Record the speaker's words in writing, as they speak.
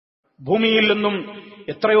ഭൂമിയിൽ നിന്നും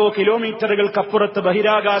എത്രയോ കിലോമീറ്ററുകൾക്കപ്പുറത്ത്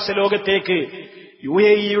ബഹിരാകാശ ലോകത്തേക്ക്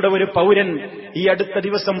UAE-യുടെ ഒരു പൗരൻ ഈ അടുത്ത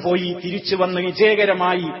ദിവസം പോയി തിരിച്ചു വന്ന്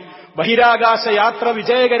വിജയകരമായി ബഹിരാകാശ യാത്ര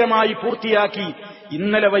വിജയകരമായി പൂർത്തിയാക്കി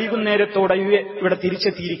ഇന്നലെ വൈകുന്നേരത്തോടെ ഇവിടെ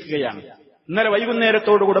തിരിച്ചെത്തിയിരിക്കുകയാണ്. ഇന്നലെ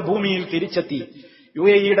വൈകുന്നേരത്തോടുകൂടെ ഭൂമിയിൽ തിരിച്ചെത്തി.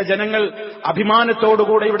 UAE-യുടെ ജനങ്ങൾ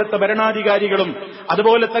അഭിമാനത്തോടുകൂടെ ഇവിടുത്തെ ഭരണാധികാരികളും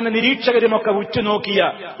അതുപോലെ തന്നെ നിരീക്ഷകരുമൊക്കെ ഉറ്റുനോക്കിയ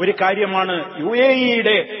ഒരു കാര്യമാണ്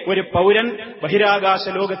UAE-യുടെ ഒരു പൗരൻ ബഹിരാകാശ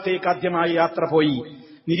ലോകത്തേക്ക് ആദ്യമായി യാത്ര പോയി.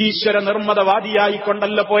 നിരീശ്വര നിർമ്മതവാദിയായി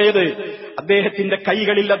കൊണ്ടല്ല പോയത്. അദ്ദേഹത്തിന്റെ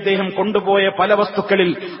കൈകളിൽ അദ്ദേഹം കൊണ്ടുപോയ പല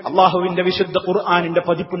വസ്തുക്കളിൽ അള്ളാഹുവിന്റെ വിശുദ്ധ ഖുർആനിന്റെ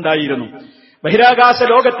പതിപ്പുണ്ടായിരുന്നു. ബഹിരാകാശ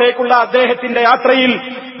ലോകത്തേക്കുള്ള അദ്ദേഹത്തിന്റെ യാത്രയിൽ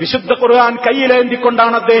വിശുദ്ധ ഖുർആൻ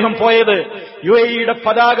കയ്യിലേന്തിക്കൊണ്ടാണ് അദ്ദേഹം പോയത്.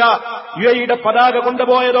 UAE-യുടെ പതാക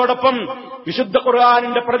കൊണ്ടുപോയതോടൊപ്പം വിശുദ്ധ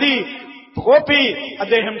ഖുർആനിന്റെ കോപ്പി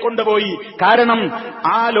അദ്ദേഹം കൊണ്ടുപോയി. കാരണം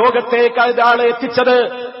ആ ലോകത്തേക്ക് ആളെ എത്തിച്ചത്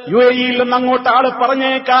UAE-യിൽ നിന്ന് അങ്ങോട്ട് ആള്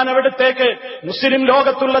പറഞ്ഞേക്കാൻ അവിടത്തേക്ക് മുസ്ലിം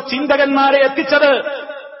ലോകത്തുള്ള ചിന്തകന്മാരെ എത്തിച്ചത്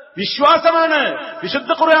വിശ്വാസമാണ്.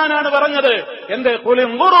 വിശുദ്ധ ഖുർആനാണ് പറഞ്ഞത്. എന്ത്?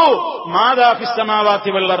 ഖുൽഇൻദുറു മാദാ ഫിസ്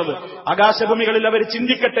സമാവാതി വൽ അർദ്. ആകാശഭൂമികളിൽ അവർ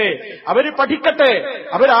ചിന്തിക്കട്ടെ, അവർ പഠിക്കട്ടെ,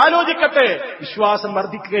 അവർ ആലോചിക്കട്ടെ. വിശ്വാസം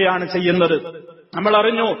വർദ്ധിക്കുകയാണ് ചെയ്യുന്നത്. നമ്മൾ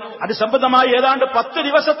അറിഞ്ഞു. അത് സംബന്ധമായി ഏതാണ്ട് 10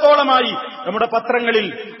 ദിവസത്തോളമായി നമ്മുടെ പത്രങ്ങളിൽ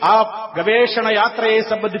ആ ഗവേഷണ യാത്രയെ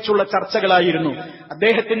സംബന്ധിച്ചുള്ള ചർച്ചകളായിരുന്നു.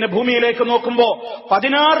 അദ്ദേഹത്തിന്റെ ഭൂമിയിലേക്ക് നോക്കുമ്പോ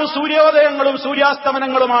 16 സൂര്യോദയങ്ങളും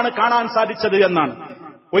സൂര്യാസ്തമനങ്ങളുമാണ് കാണാൻ സാധിച്ചത് എന്നാണ്.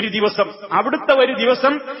 ഒരു ദിവസം, അവിടുത്തെ ഒരു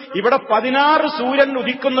ദിവസം ഇവിടെ 16 സൂര്യൻ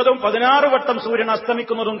ഉദിക്കുന്നതും 16 വട്ടം സൂര്യൻ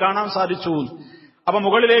അസ്തമിക്കുന്നതും കാണാൻ സാധിച്ചു. അപ്പൊ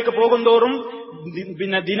മുകളിലേക്ക് പോകുന്തോറും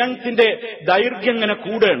ദിനത്തിന്റെ ദൈർഘ്യം ഇങ്ങനെ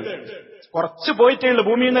കൂടുകയാണ്. കുറച്ച് പോയിട്ടേ ഉള്ളൂ,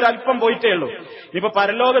 ഭൂമിയിൽ നിന്ന് അല്പം പോയിട്ടേ ഉള്ളൂ. ഇനിയിപ്പോ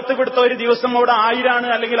പരലോകത്ത് ഇവിടുത്തെ ഒരു ദിവസം അവിടെ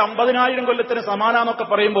 1000 അല്ലെങ്കിൽ 50,000 കൊല്ലത്തിന് സമാനാന്നൊക്കെ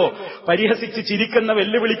പറയുമ്പോ പരിഹസിച്ച് ചിരിക്കുന്ന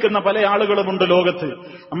വെല്ലുവിളിക്കുന്ന പല ആളുകളുമുണ്ട് ലോകത്ത്.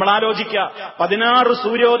 നമ്മൾ ആലോചിക്കുക, 16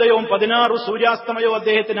 സൂര്യോദയവും 16 സൂര്യാസ്തമയവും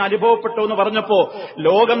അദ്ദേഹത്തിന് അനുഭവപ്പെട്ടു എന്ന് പറഞ്ഞപ്പോ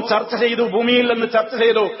ലോകം ചർച്ച ചെയ്തു, ഭൂമിയിൽ നിന്ന് ചർച്ച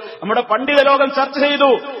ചെയ്തു, നമ്മുടെ പണ്ഡിത ലോകം ചർച്ച ചെയ്തു.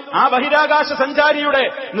 ആ ബഹിരാകാശ സഞ്ചാരിയുടെ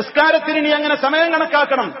നിസ്കാരത്തിന് ഇനി അങ്ങനെ സമയം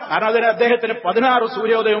കണക്കാക്കണം. കാരണം അതിന് അദ്ദേഹത്തിന് 16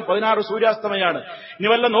 സൂര്യോദയവും 16 സൂര്യാസ്തമയാണ്. ഇനി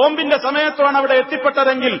വല്ല നോമ്പിന്റെ സമയത്താണ് അവിടെ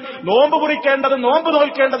എത്തിപ്പെട്ടതെങ്കിൽ നോമ്പ് കുറിക്കേണ്ടത്, നോമ്പ്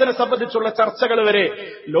നോൽക്കേണ്ടതിനെ സംബന്ധിച്ചുള്ള ചർച്ചകൾ വരെ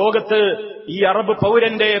ലോകത്ത് ഈ അറബ്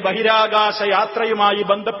പൗരന്റെ ബഹിരാകാശ യാത്രയുമായി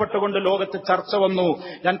ബന്ധപ്പെട്ടുകൊണ്ട് ലോകത്ത് ചർച്ച വന്നു.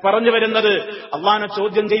 ഞാൻ പറഞ്ഞു വരുന്നത്, അള്ളാനെ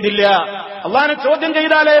ചോദ്യം ചെയ്തില്ല. അള്ളാനെ ചോദ്യം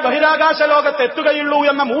ചെയ്താലേ ബഹിരാകാശ ലോകത്ത് എത്തുകയുള്ളൂ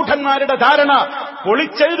എന്ന മൂഢന്മാരുടെ ധാരണ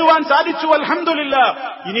പൊളിച്ചെഴുതുവാൻ സാധിച്ചു. അൽഹംദുലില്ലാഹ്.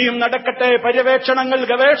 ഇനിയും നടക്കട്ടെ പര്യവേക്ഷണങ്ങൾ,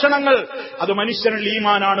 ഗവേഷണങ്ങൾ. അത് മനുഷ്യനിൽ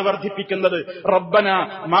ഈമാനാണ് വർദ്ധിപ്പിക്കുന്നത്. റബ്ബന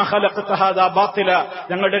മാ ഖലഖത ഹാദാ ബാത്തില.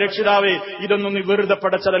 ഞങ്ങളുടെ രക്ഷിതാവേ, ഇതൊന്നും നീ വെറുതെ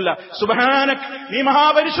പടച്ചതല്ല. സുബ്ഹാനക്, നീ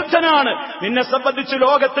മഹാപരിശുദ്ധനാണ്. നിന്നെ സംബന്ധിച്ച്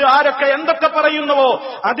ലോകത്ത് ആരൊക്കെ എന്തൊക്കെ പറയുന്നുവോ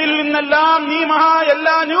അതിൽ നിന്നെല്ലാം നീ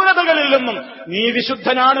എല്ലാ ന്യൂനതകളിൽ നിന്നും നീ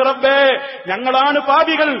വിശുദ്ധനാണ് റബ്ബേ. ഞങ്ങളാണ്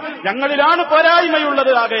പാപികൾ, ഞങ്ങളിലാണ്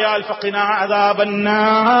പോരായ്മയുള്ളത്. ആകയാൽ ഫഖിനാ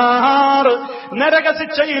അദാബന്നാർ,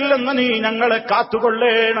 നരകശിക്ഷയിൽ നിന്ന് നീ ഞങ്ങളെ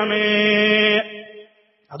കാത്തുകൊള്ളേണമേ.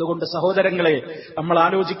 അതുകൊണ്ട് സഹോദരങ്ങളെ, നമ്മൾ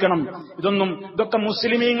ആലോചിക്കണം. ഇതൊക്കെ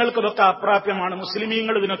മുസ്ലിമീങ്ങൾക്ക് ഇതൊക്കെ അപ്രാപ്യമാണ്.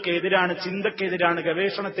 മുസ്ലിമീങ്ങൾ ഇതിനൊക്കെ എതിരാണ്, ചിന്തക്കെതിരാണ്,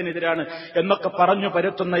 ഗവേഷണത്തിനെതിരാണ് എന്നൊക്കെ പറഞ്ഞു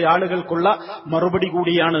പരത്തുന്ന ആളുകൾക്കുള്ള മറുപടി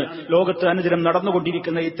കൂടിയാണ് ലോകത്ത് അനുദിനം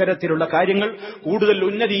നടന്നുകൊണ്ടിരിക്കുന്ന ഇത്തരത്തിലുള്ള കാര്യങ്ങൾ. കൂടുതൽ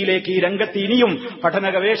ഉന്നതിയിലേക്ക് ഈ രംഗത്ത് ഇനിയും പഠന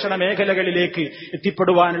ഗവേഷണ മേഖലകളിലേക്ക്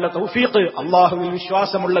എത്തിപ്പെടുവാനുള്ള തൗഫീഖ് അള്ളാഹുവിൽ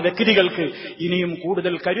വിശ്വാസമുള്ള വ്യക്തികൾക്ക് ഇനിയും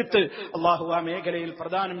കൂടുതൽ കരുത്ത് അള്ളാഹു ആ മേഖലയിൽ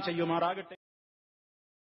പ്രദാനം ചെയ്യുമാറാകട്ടെ.